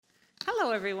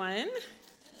Hello, everyone.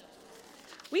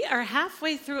 We are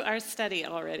halfway through our study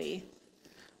already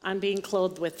on being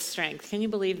clothed with strength. Can you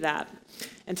believe that?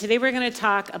 And today we're going to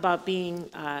talk about being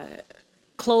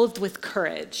clothed with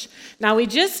courage. Now, we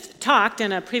just talked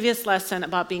in a previous lesson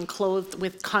about being clothed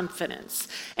with confidence.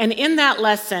 And in that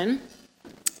lesson,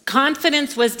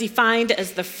 confidence was defined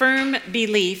as the firm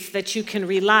belief that you can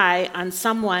rely on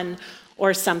someone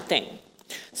or something.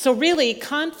 So really,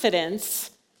 confidence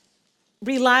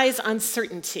relies on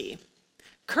certainty.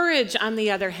 Courage, on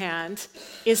the other hand,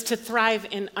 is to thrive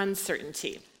in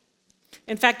uncertainty.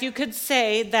 In fact, you could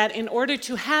say that in order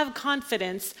to have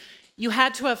confidence, you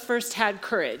had to have first had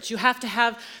courage. You have to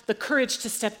have the courage to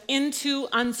step into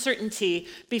uncertainty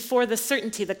before the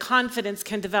certainty, the confidence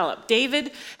can develop.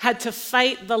 David had to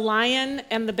fight the lion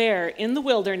and the bear in the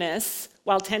wilderness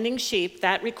while tending sheep.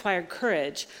 That required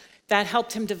courage. That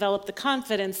helped him develop the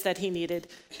confidence that he needed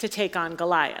to take on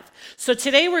Goliath. So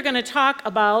today we're going to talk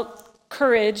about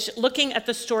courage, looking at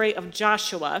the story of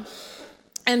Joshua.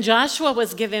 And Joshua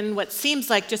was given what seems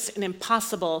like just an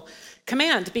impossible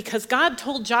command because God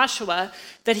told Joshua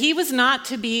that he was not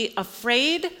to be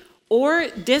afraid or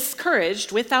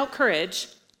discouraged, without courage,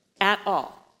 at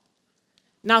all.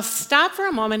 Now stop for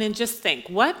a moment and just think,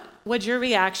 what would your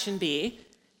reaction be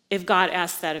if God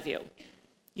asked that of you?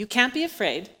 You can't be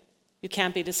afraid. You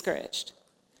can't be discouraged.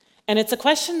 And it's a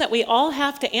question that we all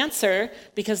have to answer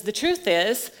because the truth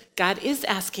is, God is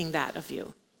asking that of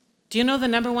you. Do you know the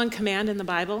number one command in the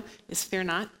Bible is fear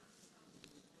not?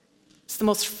 It's the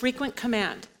most frequent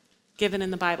command given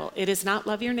in the Bible. It is not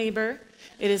love your neighbor.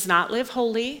 It is not live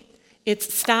holy.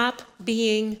 It's stop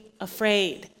being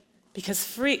afraid because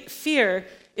fear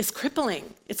is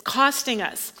crippling. It's costing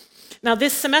us. Now,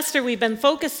 this semester, we've been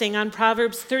focusing on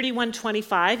Proverbs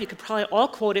 31:25. You could probably all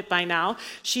quote it by now.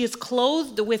 She is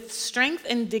clothed with strength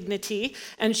and dignity,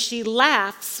 and she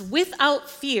laughs without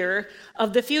fear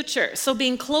of the future. So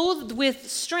being clothed with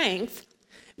strength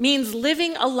means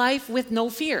living a life with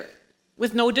no fear,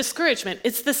 with no discouragement.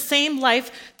 It's the same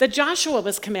life that Joshua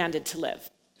was commanded to live.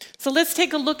 So let's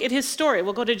take a look at his story.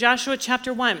 We'll go to Joshua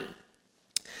chapter 1.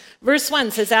 Verse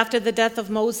 1 says, after the death of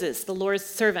Moses, the Lord's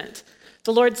servant,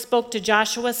 the Lord spoke to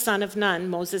Joshua, son of Nun,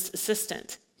 Moses'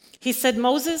 assistant. He said,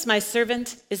 Moses, my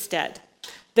servant, is dead.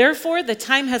 Therefore, the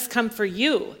time has come for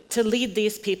you to lead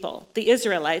these people, the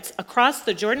Israelites, across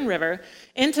the Jordan River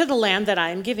into the land that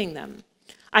I am giving them.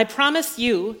 I promise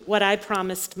you what I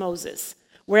promised Moses.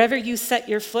 Wherever you set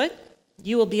your foot,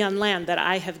 you will be on land that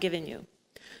I have given you.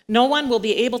 No one will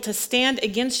be able to stand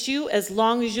against you as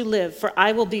long as you live, for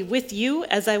I will be with you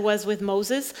as I was with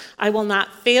Moses. I will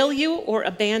not fail you or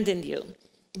abandon you.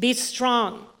 Be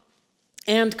strong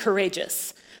and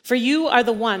courageous, for you are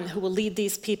the one who will lead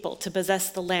these people to possess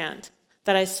the land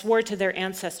that I swore to their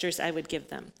ancestors I would give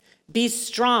them. Be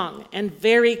strong and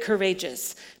very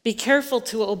courageous. Be careful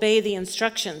to obey the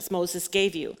instructions Moses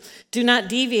gave you. Do not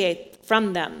deviate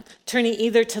from them, turning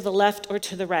either to the left or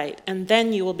to the right, and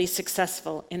then you will be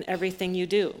successful in everything you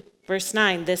do. Verse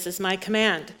 9, this is my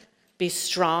command. Be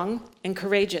strong and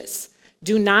courageous.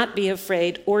 Do not be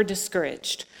afraid or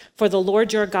discouraged, for the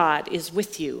Lord your God is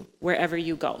with you wherever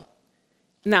you go.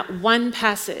 In that one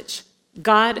passage,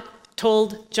 God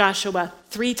told Joshua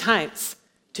 3 times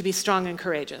to be strong and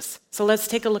courageous. So let's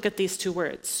take a look at these 2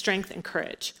 words, strength and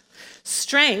courage.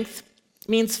 Strength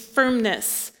means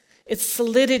firmness. It's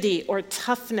solidity or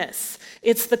toughness.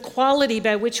 It's the quality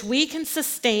by which we can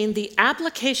sustain the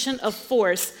application of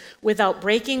force without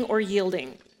breaking or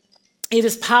yielding. It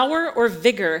is power or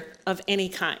vigor of any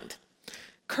kind.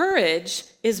 Courage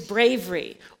is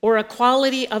bravery or a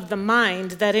quality of the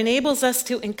mind that enables us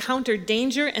to encounter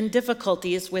danger and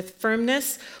difficulties with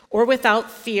firmness or without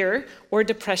fear or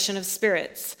depression of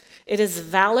spirits. It is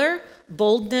valor,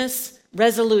 boldness,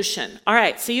 resolution. All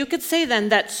right, so you could say then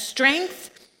that strength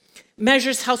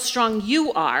measures how strong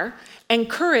you are, and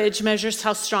courage measures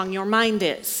how strong your mind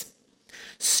is.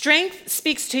 Strength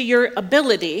speaks to your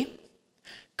ability.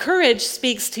 Courage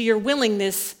speaks to your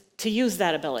willingness to use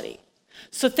that ability.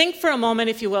 So think for a moment,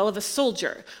 if you will, of a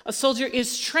soldier. A soldier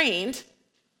is trained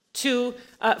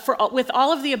with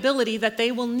all of the ability that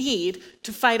they will need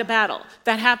to fight a battle.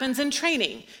 That happens in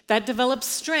training. That develops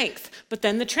strength, but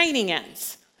then the training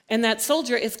ends. And that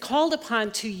soldier is called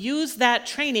upon to use that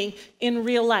training in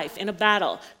real life, in a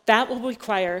battle. That will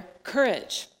require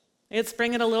courage. Let's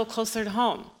bring it a little closer to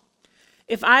home.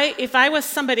 If I was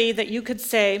somebody that you could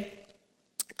say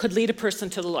could lead a person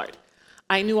to the Lord,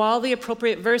 I knew all the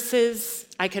appropriate verses,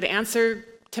 I could answer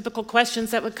typical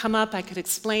questions that would come up, I could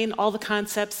explain all the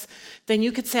concepts, then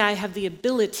you could say I have the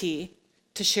ability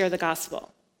to share the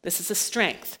gospel. This is a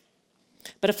strength.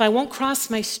 But if I won't cross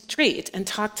my street and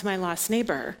talk to my lost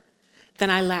neighbor, then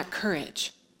I lack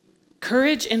courage.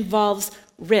 Courage involves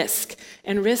risk,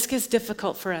 and risk is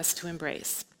difficult for us to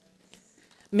embrace.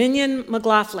 Minion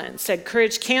McLaughlin said,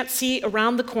 courage can't see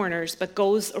around the corners, but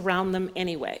goes around them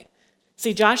anyway.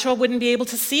 See, Joshua wouldn't be able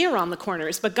to see around the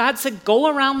corners, but God said, go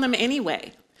around them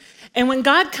anyway. And when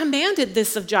God commanded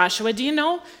this of Joshua, do you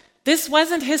know, this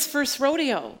wasn't his first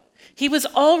rodeo. He was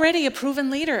already a proven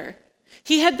leader.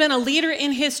 He had been a leader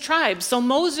in his tribe, so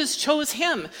Moses chose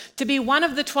him to be one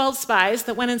of the 12 spies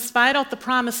that went and spied out the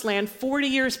promised land 40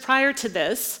 years prior to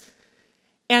this.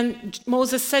 And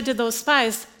Moses said to those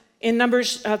spies in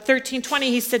Numbers 13:20,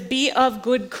 he said, be of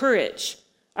good courage.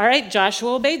 All right,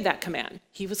 Joshua obeyed that command.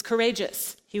 He was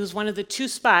courageous. He was one of the 2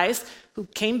 spies who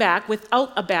came back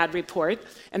without a bad report,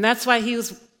 and that's why he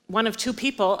was one of 2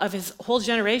 people of his whole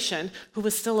generation who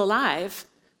was still alive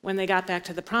when they got back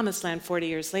to the promised land 40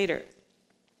 years later.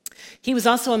 He was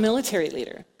also a military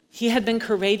leader. He had been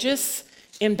courageous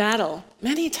in battle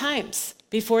many times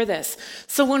before this.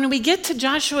 So when we get to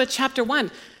Joshua chapter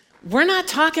 1, we're not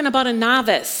talking about a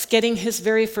novice getting his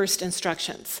very first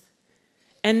instructions.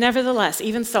 And nevertheless,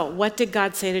 even so, what did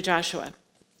God say to Joshua?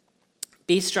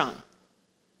 Be strong,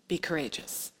 be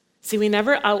courageous. See, we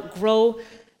never outgrow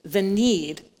the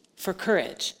need for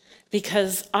courage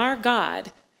because our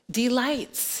God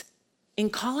delights in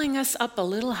calling us up a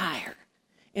little higher,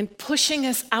 in pushing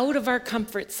us out of our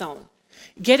comfort zone,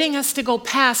 getting us to go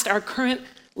past our current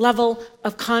level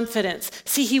of confidence.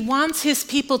 See, he wants his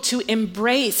people to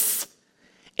embrace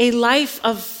a life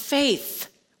of faith,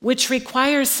 which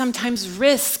requires sometimes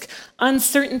risk,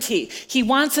 uncertainty. He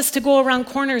wants us to go around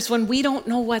corners when we don't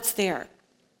know what's there.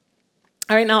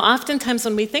 All right, now oftentimes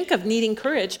when we think of needing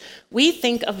courage, we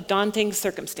think of daunting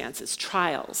circumstances,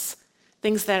 trials,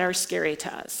 things that are scary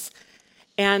to us.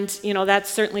 And, that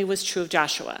certainly was true of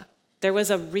Joshua. There was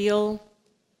a real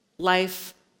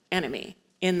life enemy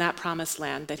in that promised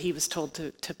land that he was told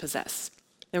to possess.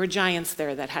 There were giants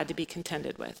there that had to be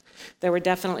contended with. There were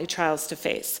definitely trials to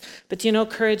face. But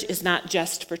courage is not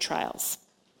just for trials.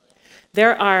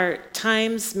 There are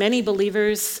times, many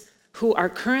believers who are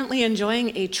currently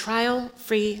enjoying a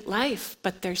trial-free life,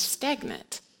 but they're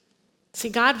stagnant. See,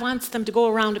 God wants them to go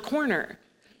around a corner,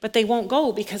 but they won't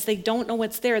go because they don't know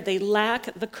what's there. They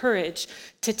lack the courage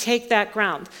to take that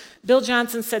ground. Bill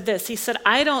Johnson said this. He said,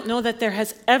 I don't know that there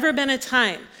has ever been a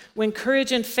time when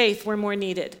courage and faith were more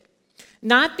needed.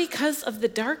 Not because of the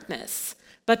darkness,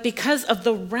 but because of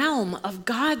the realm of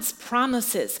God's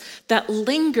promises that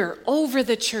linger over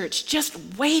the church,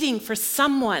 just waiting for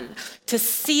someone to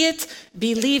see it,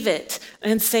 believe it,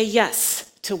 and say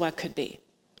yes to what could be.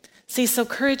 See, so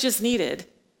courage is needed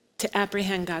to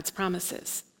apprehend God's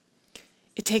promises.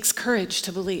 It takes courage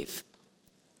to believe.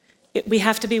 We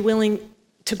have to be willing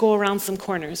to go around some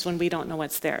corners when we don't know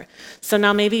what's there. So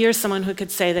now maybe you're someone who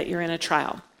could say that you're in a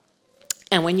trial.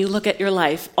 And when you look at your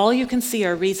life, all you can see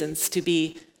are reasons to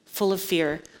be full of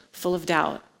fear, full of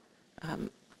doubt.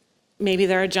 Maybe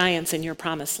there are giants in your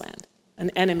promised land,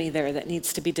 an enemy there that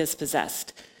needs to be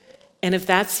dispossessed. And if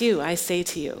that's you, I say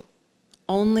to you,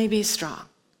 only be strong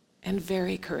and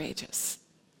very courageous.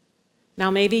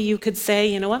 Now, maybe you could say,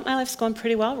 you know what, my life's going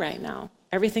pretty well right now.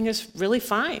 Everything is really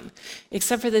fine,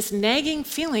 except for this nagging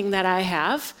feeling that I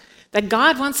have that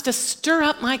God wants to stir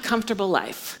up my comfortable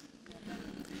life.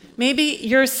 Maybe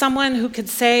you're someone who could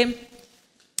say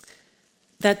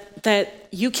that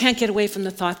you can't get away from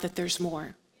the thought that there's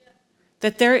more,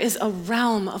 that there is a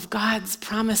realm of God's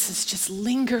promises just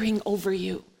lingering over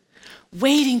you,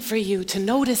 waiting for you to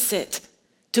notice it,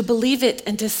 to believe it,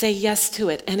 and to say yes to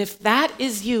it. And if that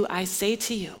is you, I say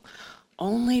to you,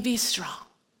 only be strong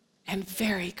and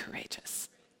very courageous.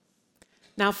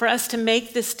 Now, for us to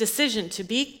make this decision to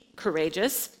be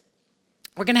courageous,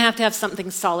 we're going to have something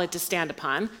solid to stand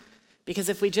upon, because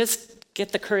if we just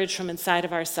get the courage from inside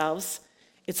of ourselves,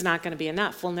 it's not going to be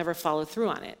enough. We'll never follow through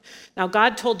on it. Now,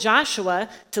 God told Joshua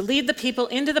to lead the people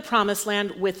into the promised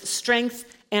land with strength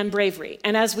and bravery.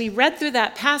 And as we read through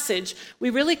that passage, we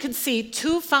really could see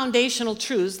 2 foundational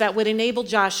truths that would enable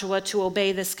Joshua to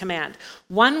obey this command.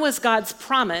 One was God's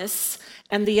promise,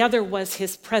 and the other was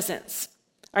his presence.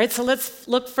 All right, so let's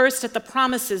look first at the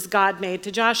promises God made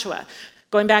to Joshua.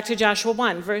 Going back to Joshua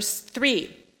 1, verse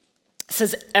 3, it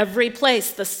says, every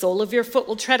place the sole of your foot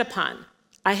will tread upon,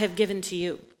 I have given to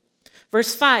you.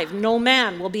 Verse 5, no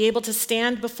man will be able to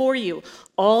stand before you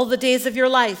all the days of your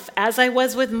life. As I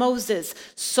was with Moses,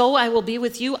 so I will be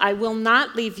with you. I will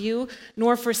not leave you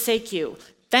nor forsake you.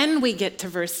 Then we get to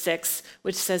verse 6,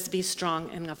 which says, be strong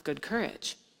and of good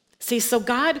courage. See, so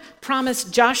God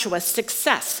promised Joshua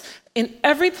success in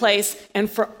every place and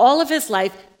for all of his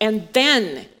life, and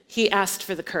then he asked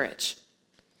for the courage.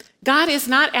 God is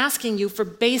not asking you for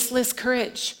baseless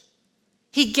courage.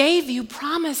 He gave you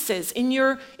promises in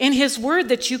his word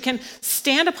that you can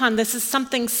stand upon. This is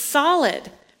something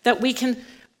solid that we can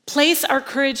place our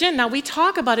courage in. Now, we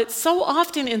talk about it so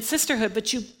often in Sisterhood,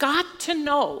 but you've got to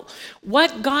know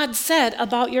what God said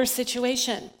about your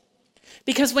situation.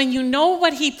 Because when you know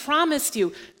what he promised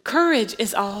you, courage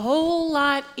is a whole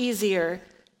lot easier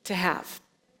to have.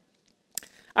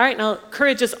 All right, now,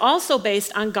 courage is also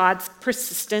based on God's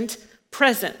persistent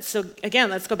presence. So again,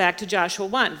 let's go back to Joshua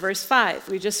 1, verse 5.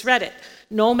 We just read it.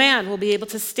 No man will be able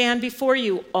to stand before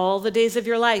you all the days of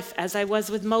your life, as I was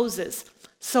with Moses.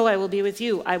 So I will be with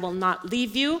you. I will not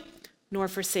leave you nor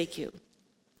forsake you.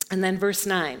 And then verse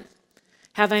 9.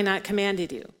 Have I not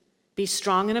commanded you? Be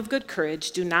strong and of good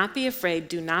courage. Do not be afraid.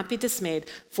 Do not be dismayed.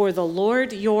 For the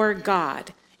Lord your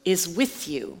God is with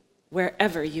you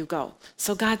wherever you go.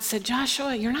 So God said,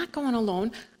 Joshua, you're not going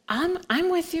alone. I'm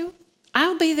with you.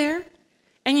 I'll be there.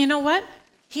 And you know what?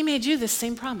 He made you this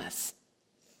same promise.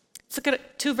 Let's look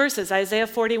at 2 verses. Isaiah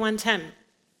 41:10.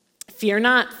 Fear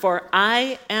not, for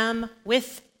I am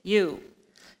with you.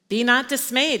 Be not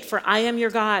dismayed, for I am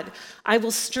your God. I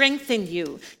will strengthen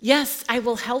you. Yes, I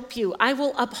will help you. I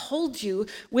will uphold you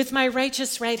with my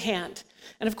righteous right hand.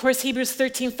 And of course, Hebrews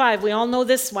 13:5, we all know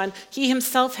this one. He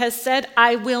himself has said,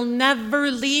 I will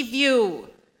never leave you.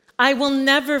 I will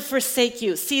never forsake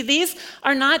you. See, these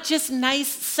are not just nice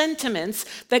sentiments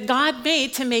that God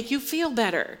made to make you feel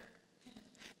better.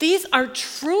 These are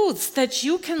truths that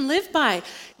you can live by.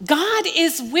 God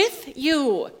is with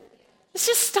you. Let's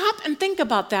just stop and think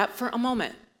about that for a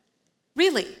moment.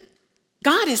 Really,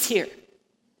 God is here.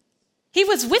 He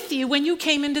was with you when you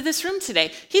came into this room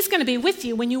today. He's going to be with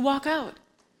you when you walk out.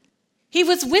 He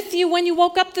was with you when you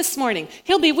woke up this morning.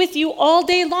 He'll be with you all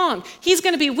day long. He's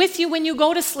going to be with you when you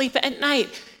go to sleep at night.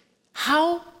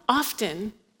 How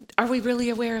often are we really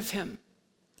aware of him?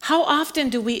 How often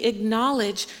do we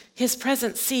acknowledge his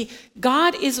presence? See,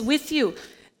 God is with you.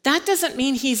 That doesn't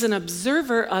mean he's an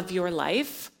observer of your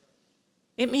life.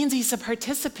 It means he's a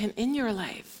participant in your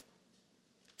life.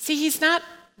 See, he's not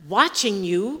watching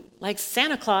you like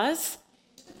Santa Claus.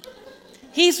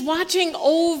 He's watching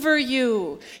over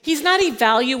you. He's not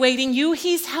evaluating you.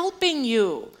 He's helping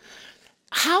you.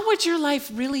 How would your life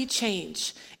really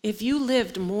change if you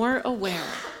lived more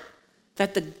aware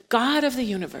that the God of the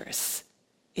universe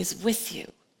is with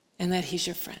you and that he's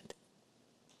your friend?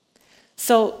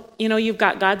 So, you've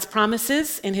got God's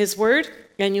promises in his word,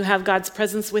 and you have God's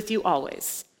presence with you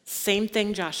always. Same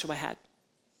thing Joshua had.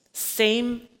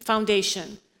 Same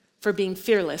foundation for being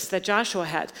fearless that Joshua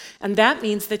had. And that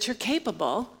means that you're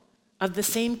capable of the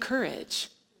same courage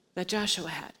that Joshua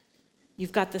had.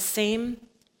 You've got the same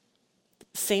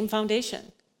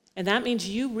foundation. And that means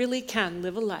you really can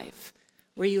live a life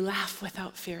where you laugh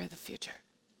without fear of the future.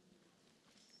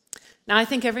 Now, I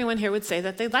think everyone here would say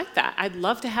that they'd like that. I'd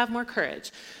love to have more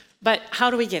courage. But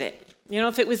how do we get it?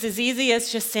 If it was as easy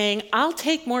as just saying, I'll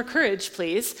take more courage,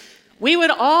 please, we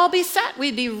would all be set.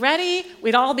 We'd be ready.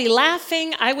 We'd all be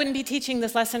laughing. I wouldn't be teaching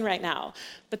this lesson right now.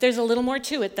 But there's a little more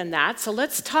to it than that. So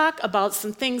let's talk about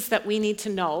some things that we need to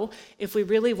know if we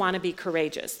really want to be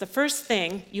courageous. The first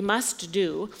thing you must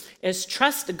do is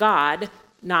trust God,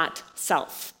 not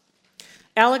self.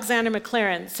 Alexander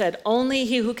McLaren said, only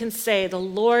he who can say, the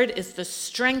Lord is the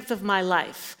strength of my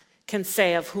life, can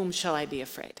say, of whom shall I be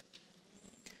afraid?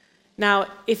 Now,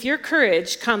 if your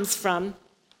courage comes from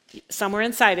somewhere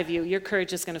inside of you, your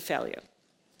courage is going to fail you.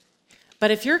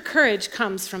 But if your courage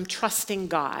comes from trusting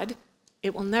God,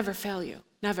 it will never fail you,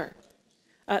 never.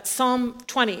 Psalm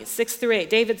 20, 6-8,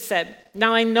 David said,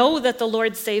 now I know that the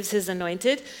Lord saves his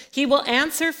anointed. He will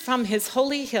answer from his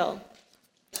holy hill,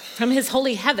 from his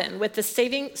holy heaven, with the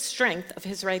saving strength of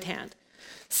his right hand.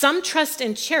 Some trust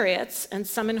in chariots and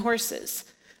some in horses,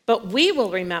 but we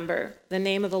will remember the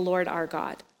name of the Lord our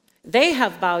God. They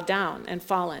have bowed down and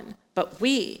fallen, but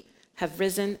we have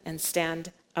risen and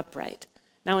stand upright.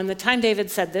 Now, in the time David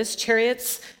said this,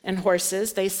 chariots and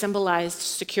horses, they symbolized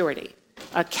security.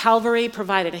 Cavalry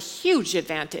provided a huge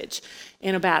advantage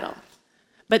in a battle.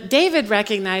 But David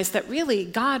recognized that really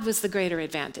God was the greater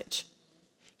advantage.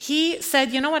 He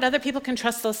said, you know what, other people can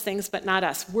trust those things, but not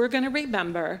us. We're going to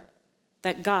remember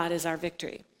that God is our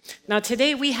victory. Now,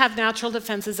 today we have natural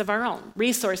defenses of our own,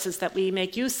 resources that we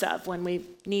make use of when we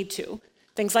need to.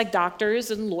 Things like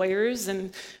doctors and lawyers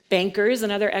and bankers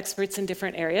and other experts in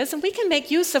different areas. And we can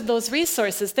make use of those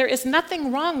resources. There is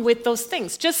nothing wrong with those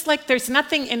things, just like there's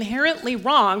nothing inherently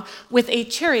wrong with a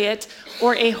chariot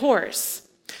or a horse.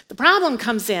 The problem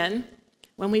comes in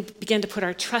when we begin to put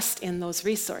our trust in those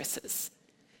resources.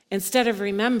 instead of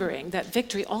remembering that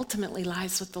victory ultimately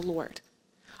lies with the Lord.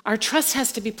 Our trust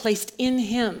has to be placed in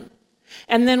him.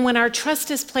 And then when our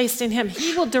trust is placed in him,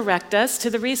 he will direct us to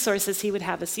the resources he would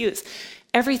have us use.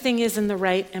 Everything is in the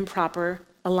right and proper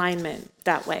alignment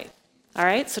that way. All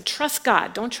right? So trust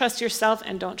God. Don't trust yourself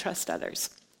and don't trust others.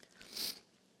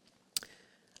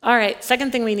 All right,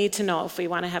 second thing we need to know if we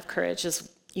want to have courage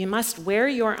is you must wear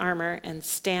your armor and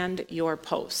stand your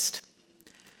post.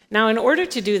 Now, in order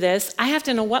to do this, I have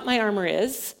to know what my armor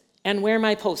is and where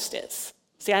my post is.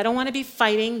 See, I don't want to be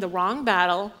fighting the wrong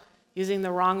battle using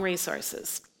the wrong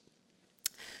resources.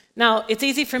 Now, it's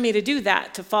easy for me to do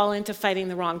that, to fall into fighting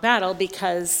the wrong battle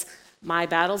because my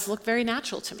battles look very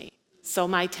natural to me. So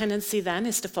my tendency then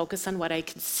is to focus on what I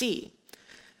can see.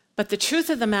 But the truth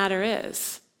of the matter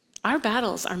is, our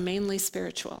battles are mainly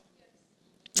spiritual.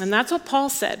 And that's what Paul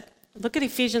said. Look at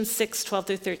Ephesians 6, 12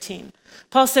 through 13.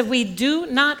 Paul said, we do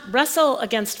not wrestle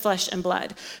against flesh and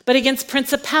blood, but against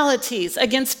principalities,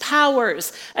 against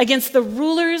powers, against the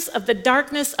rulers of the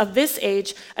darkness of this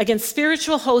age, against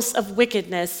spiritual hosts of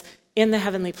wickedness in the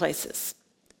heavenly places.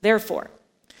 Therefore,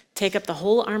 take up the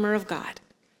whole armor of God,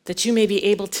 that you may be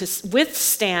able to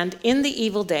withstand in the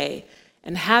evil day,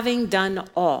 and having done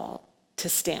all, to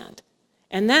stand.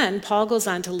 And then Paul goes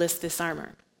on to list this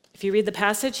armor. If you read the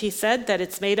passage, he said that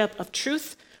it's made up of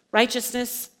truth,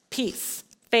 righteousness, peace,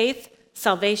 faith,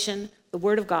 salvation, the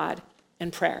word of God,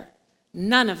 and prayer.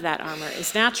 None of that armor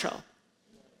is natural.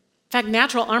 In fact,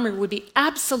 natural armor would be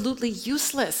absolutely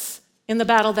useless in the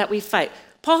battle that we fight.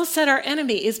 Paul said our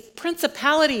enemy is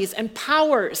principalities and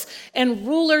powers and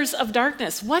rulers of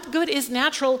darkness. What good is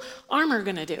natural armor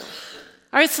going to do?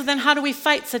 All right, so then how do we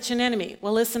fight such an enemy?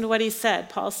 Well, listen to what he said.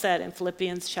 Paul said in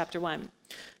Philippians chapter 1.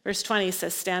 Verse 20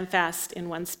 says, stand fast in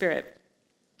one spirit,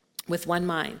 with one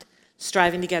mind,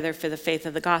 striving together for the faith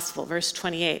of the gospel. Verse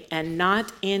 28, and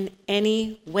not in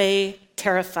any way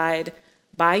terrified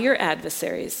by your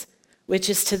adversaries, which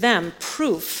is to them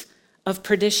proof of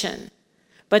perdition,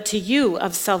 but to you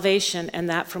of salvation, and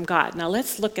that from God. Now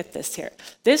let's look at this here.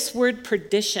 This word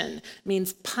perdition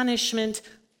means punishment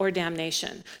or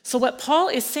damnation. So what Paul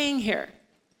is saying here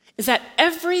is that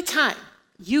every time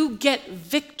you get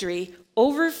victory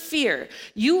over fear,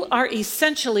 you are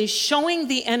essentially showing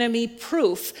the enemy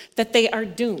proof that they are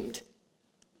doomed.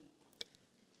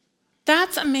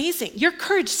 That's amazing. Your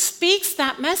courage speaks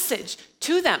that message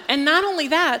to them. And not only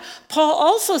that, Paul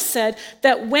also said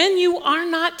that when you are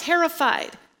not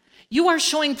terrified, you are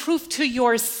showing proof to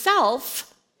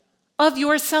yourself of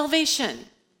your salvation,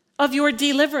 of your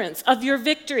deliverance, of your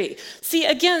victory. See,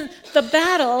 again, the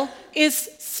battle is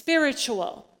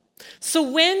spiritual. So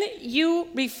when you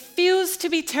refuse to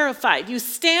be terrified, you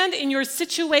stand in your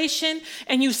situation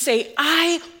and you say,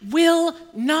 I will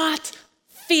not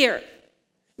fear.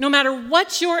 No matter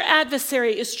what your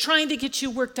adversary is trying to get you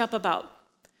worked up about,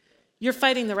 you're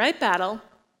fighting the right battle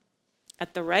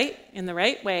in the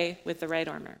right way with the right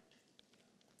armor.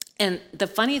 And the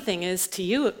funny thing is, to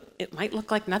you, it might look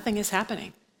like nothing is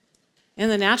happening. In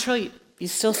the natural, you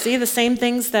still see the same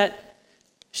things that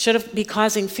should be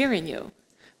causing fear in you.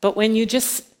 But when you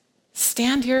just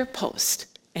stand your post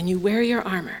and you wear your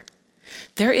armor,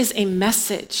 there is a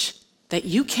message that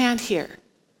you can't hear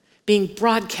being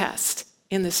broadcast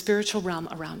in the spiritual realm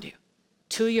around you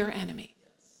to your enemy.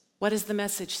 What is the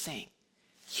message saying?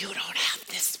 You don't have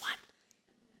this one.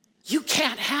 You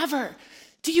can't have her.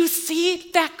 Do you see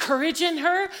that courage in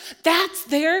her? That's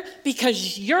there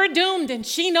because you're doomed and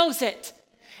she knows it.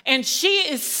 And she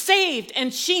is saved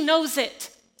and she knows it.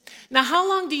 Now, how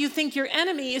long do you think your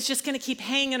enemy is just going to keep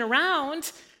hanging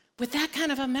around with that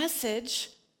kind of a message?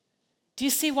 Do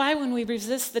you see why when we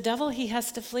resist the devil, he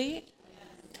has to flee?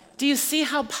 Do you see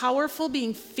how powerful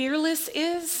being fearless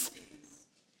is?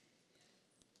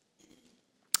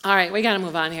 All right, we got to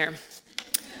move on here.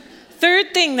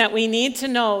 Third thing that we need to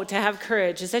know to have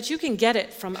courage is that you can get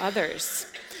it from others.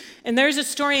 And there's a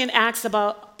story in Acts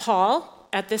about Paul.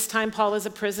 At this time, Paul was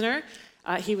a prisoner.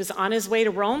 He was on his way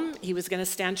to Rome. He was going to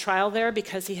stand trial there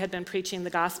because he had been preaching the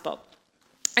gospel.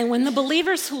 And when the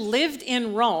believers who lived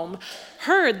in Rome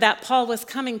heard that Paul was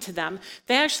coming to them,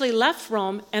 they actually left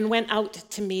Rome and went out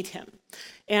to meet him.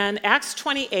 And Acts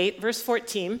 28, verse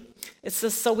 14, it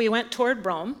says, so we went toward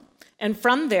Rome, and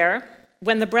from there,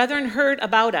 when the brethren heard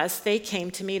about us, they came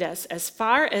to meet us as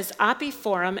far as Appii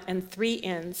Forum and 3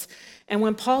 Inns. And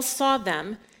when Paul saw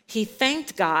them, he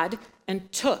thanked God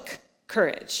and took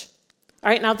courage. All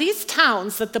right, now these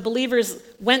towns that the believers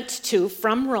went to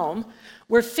from Rome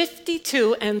were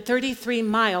 52 and 33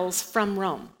 miles from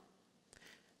Rome.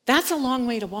 That's a long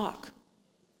way to walk.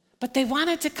 But they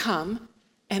wanted to come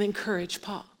and encourage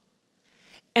Paul.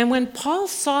 And when Paul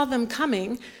saw them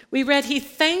coming, we read he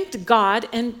thanked God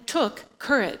and took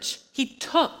courage. He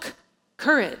took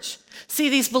courage. See,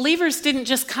 these believers didn't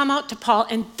just come out to Paul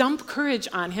and dump courage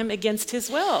on him against his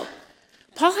will.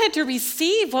 Paul had to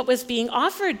receive what was being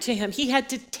offered to him. He had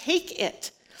to take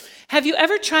it. Have you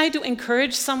ever tried to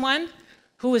encourage someone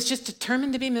who was just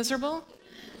determined to be miserable?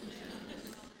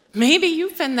 Maybe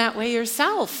you've been that way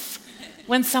yourself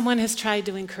when someone has tried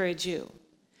to encourage you.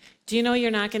 Do you know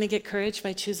you're not going to get courage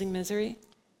by choosing misery?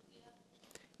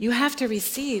 You have to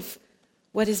receive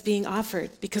what is being offered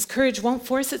because courage won't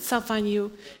force itself on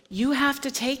you. You have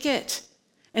to take it.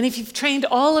 And if you've trained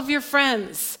all of your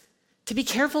friends to be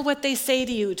careful what they say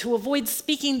to you, to avoid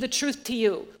speaking the truth to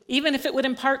you, even if it would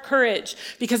impart courage,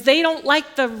 because they don't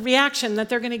like the reaction that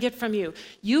they're going to get from you,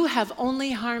 you have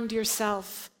only harmed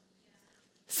yourself.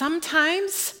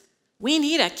 Sometimes we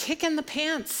need a kick in the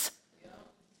pants.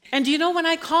 And do you know when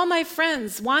I call my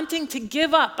friends wanting to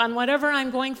give up on whatever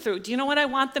I'm going through, do you know what I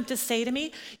want them to say to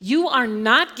me? You are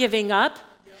not giving up.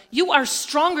 You are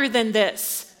stronger than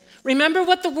this. Remember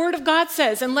what the Word of God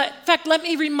says. And in fact, let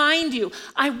me remind you,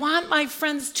 I want my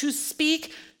friends to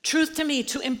speak truth to me,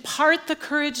 to impart the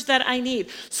courage that I need.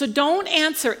 So don't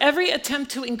answer every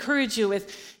attempt to encourage you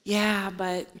with, yeah,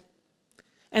 but,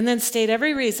 and then state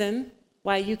every reason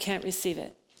why you can't receive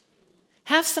it.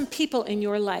 Have some people in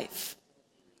your life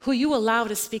who you allow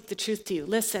to speak the truth to you.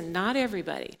 Listen, not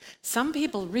everybody. Some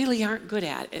people really aren't good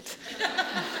at it.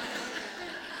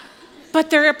 But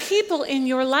there are people in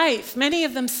your life, many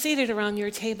of them seated around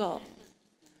your table,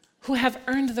 who have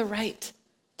earned the right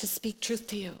to speak truth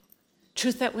to you,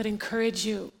 truth that would encourage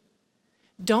you.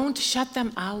 Don't shut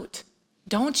them out.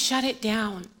 Don't shut it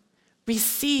down.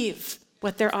 Receive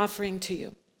what they're offering to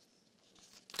you.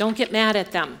 Don't get mad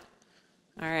at them.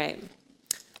 All right.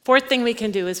 Fourth thing we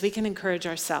can do is we can encourage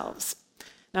ourselves.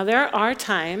 Now, there are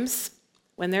times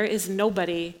when there is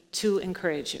nobody to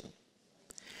encourage you.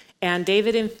 And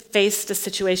David faced a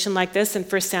situation like this in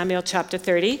 1 Samuel chapter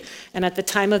 30. And at the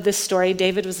time of this story,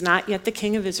 David was not yet the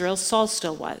king of Israel. Saul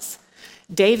still was.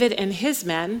 David and his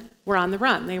men were on the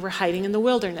run. They were hiding in the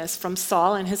wilderness from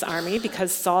Saul and his army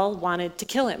because Saul wanted to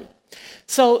kill him.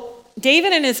 So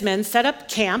David and his men set up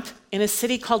camp in a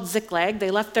city called Ziklag.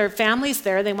 They left their families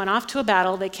there. They went off to a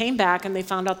battle. They came back and they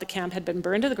found out the camp had been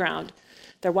burned to the ground.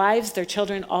 Their wives, their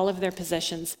children, all of their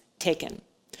possessions taken.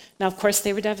 Now, of course,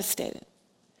 they were devastated.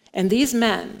 And these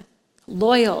men,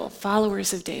 loyal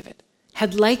followers of David,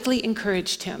 had likely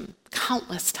encouraged him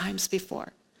countless times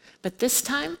before. But this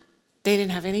time, they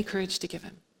didn't have any courage to give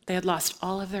him. They had lost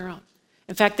all of their own.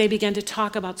 In fact, they began to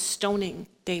talk about stoning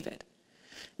David.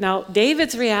 Now,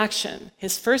 David's reaction,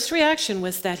 his first reaction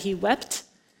was that he wept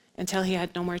until he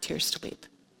had no more tears to weep.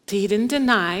 So he didn't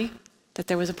deny that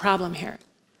there was a problem here.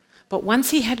 But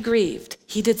once he had grieved,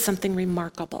 he did something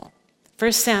remarkable.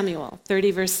 1 Samuel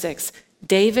 30, verse 6,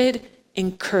 David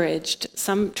encouraged,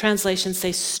 some translations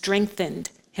say strengthened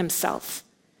himself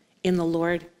in the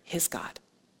Lord his God.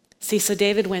 See, so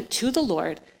David went to the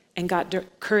Lord and got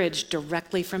courage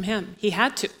directly from him. He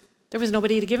had to. There was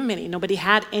nobody to give him any. Nobody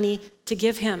had any to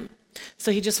give him.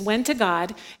 So he just went to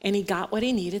God and he got what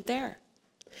he needed there.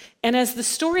 And as the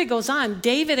story goes on,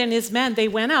 David and his men, they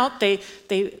went out, they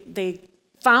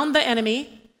found the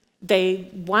enemy, they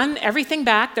won everything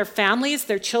back, their families,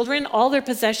 their children, all their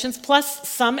possessions, plus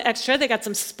some extra. They got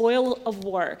some spoil of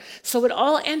war. So it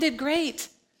all ended great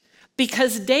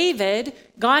because David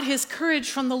got his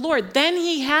courage from the Lord. Then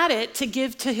he had it to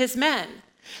give to his men.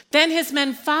 Then his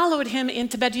men followed him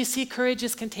into bed. You see, courage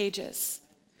is contagious.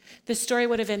 This story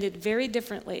would have ended very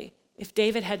differently if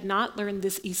David had not learned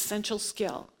this essential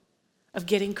skill of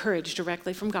getting courage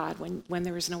directly from God when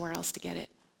there was nowhere else to get it.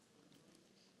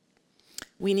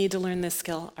 We need to learn this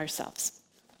skill ourselves.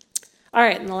 All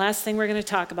right, and the last thing we're going to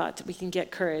talk about, we can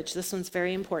get courage. This one's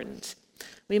very important.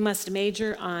 We must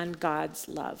major on God's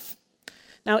love.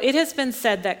 Now, it has been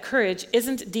said that courage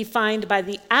isn't defined by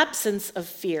the absence of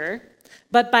fear,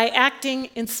 but by acting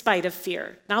in spite of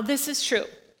fear. Now, this is true.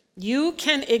 You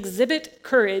can exhibit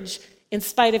courage in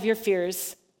spite of your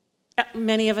fears.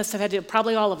 Many of us have had to,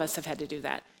 probably all of us have had to do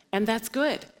that. And that's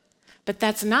good. But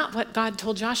that's not what God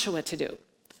told Joshua to do.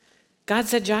 God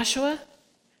said, Joshua,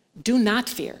 do not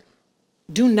fear.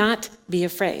 Do not be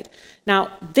afraid.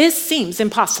 Now, this seems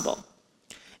impossible.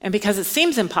 And because it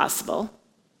seems impossible,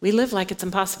 we live like it's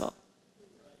impossible.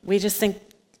 We just think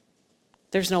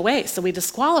there's no way. So we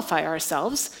disqualify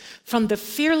ourselves from the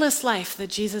fearless life that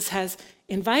Jesus has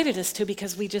invited us to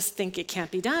because we just think it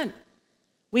can't be done.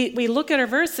 We look at our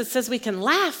verse that says we can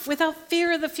laugh without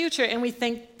fear of the future, and we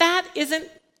think that isn't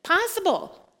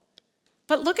possible.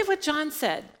 But look at what John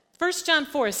said. 1 John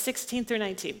 4, 16 through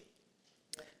 19.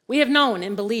 We have known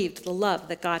and believed the love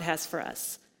that God has for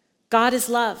us. God is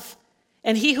love,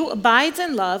 and he who abides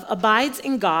in love abides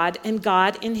in God, and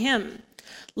God in him.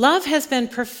 Love has been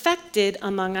perfected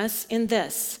among us in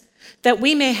this, that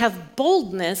we may have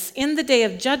boldness in the day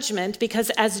of judgment, because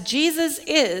as Jesus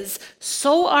is,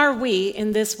 so are we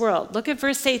in this world. Look at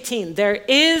verse 18. There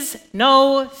is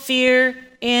no fear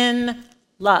in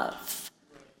love,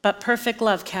 but perfect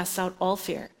love casts out all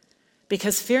fear,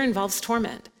 because fear involves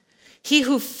torment. He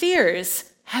who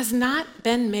fears has not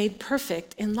been made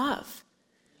perfect in love.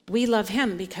 We love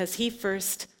him because he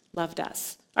first loved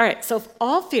us. All right, so if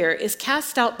all fear is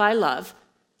cast out by love,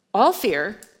 all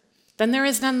fear, then there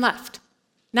is none left.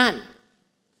 None.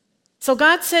 So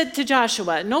God said to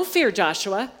Joshua, no fear,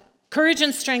 Joshua, courage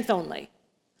and strength only.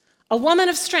 A woman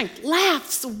of strength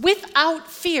laughs without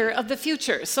fear of the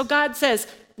future. So God says,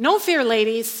 no fear,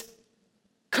 ladies,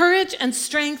 courage and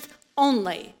strength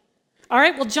only. All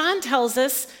right, well, John tells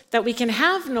us that we can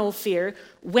have no fear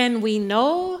when we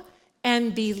know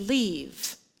and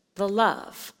believe the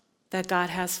love that God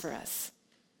has for us.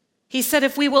 He said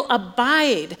if we will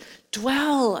abide,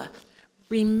 dwell,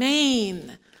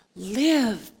 remain,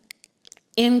 live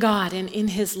in God and in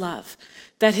his love,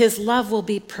 that his love will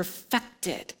be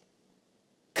perfected,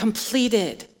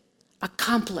 completed,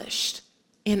 accomplished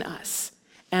in us,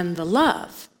 and the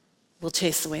love will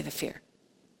chase away the fear.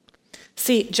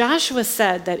 See, Joshua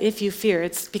said that if you fear,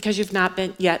 it's because you've not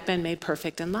yet been made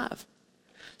perfect in love.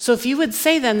 So if you would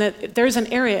say then that there's an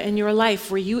area in your life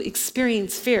where you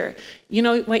experience fear, you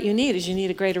know what you need is you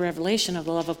need a greater revelation of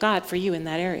the love of God for you in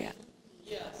that area.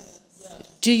 Yes.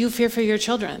 Do you fear for your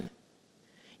children?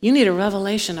 You need a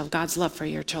revelation of God's love for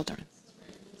your children.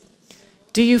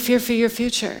 Do you fear for your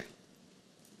future?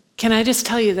 Can I just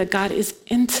tell you that God is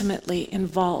intimately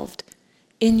involved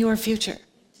in your future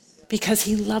because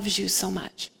he loves you so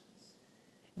much?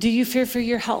 Do you fear for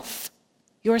your health,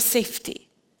 your safety,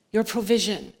 your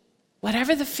provision,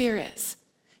 whatever the fear is?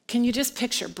 Can you just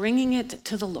picture bringing it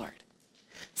to the Lord,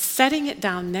 setting it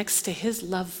down next to his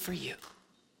love for you?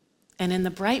 And in the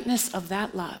brightness of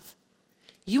that love,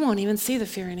 you won't even see the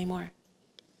fear anymore.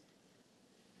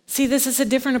 See, this is a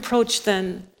different approach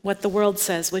than what the world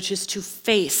says, which is to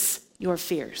face your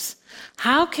fears.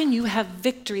 How can you have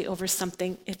victory over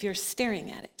something if you're staring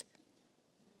at it?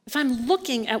 If I'm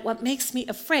looking at what makes me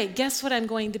afraid, guess what I'm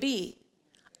going to be?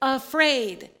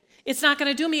 Afraid. It's not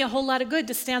going to do me a whole lot of good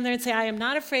to stand there and say, I am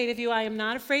not afraid of you, I am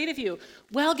not afraid of you.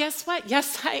 Well, guess what?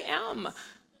 Yes, I am.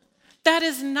 That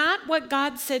is not what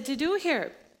God said to do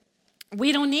here.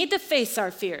 We don't need to face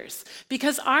our fears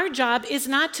because our job is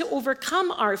not to overcome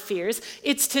our fears.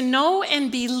 It's to know and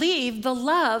believe the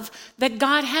love that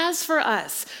God has for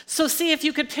us. So see, if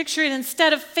you could picture it,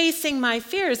 instead of facing my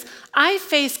fears, I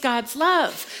face God's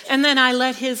love. And then I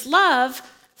let his love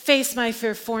face my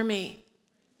fear for me.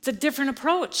 It's a different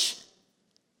approach.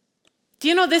 Do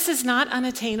you know this is not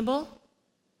unattainable?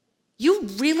 You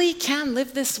really can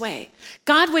live this way.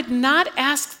 God would not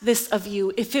ask this of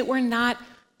you if it were not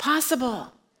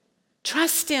possible.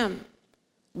 Trust him.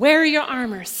 Wear your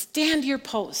armor. Stand your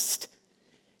post.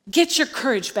 Get your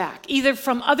courage back, either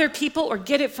from other people or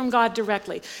get it from God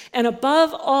directly. And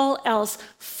above all else,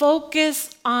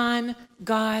 focus on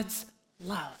God's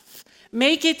love.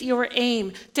 Make it your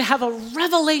aim to have a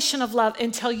revelation of love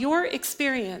until your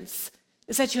experience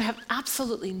is that you have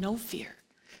absolutely no fear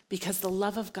because the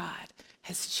love of God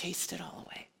has chased it all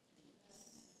away.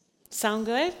 Sound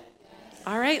good?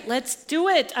 All right, let's do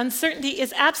it. Uncertainty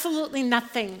is absolutely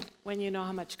nothing when you know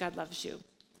how much God loves you.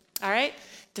 All right,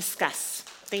 discuss.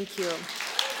 Thank you.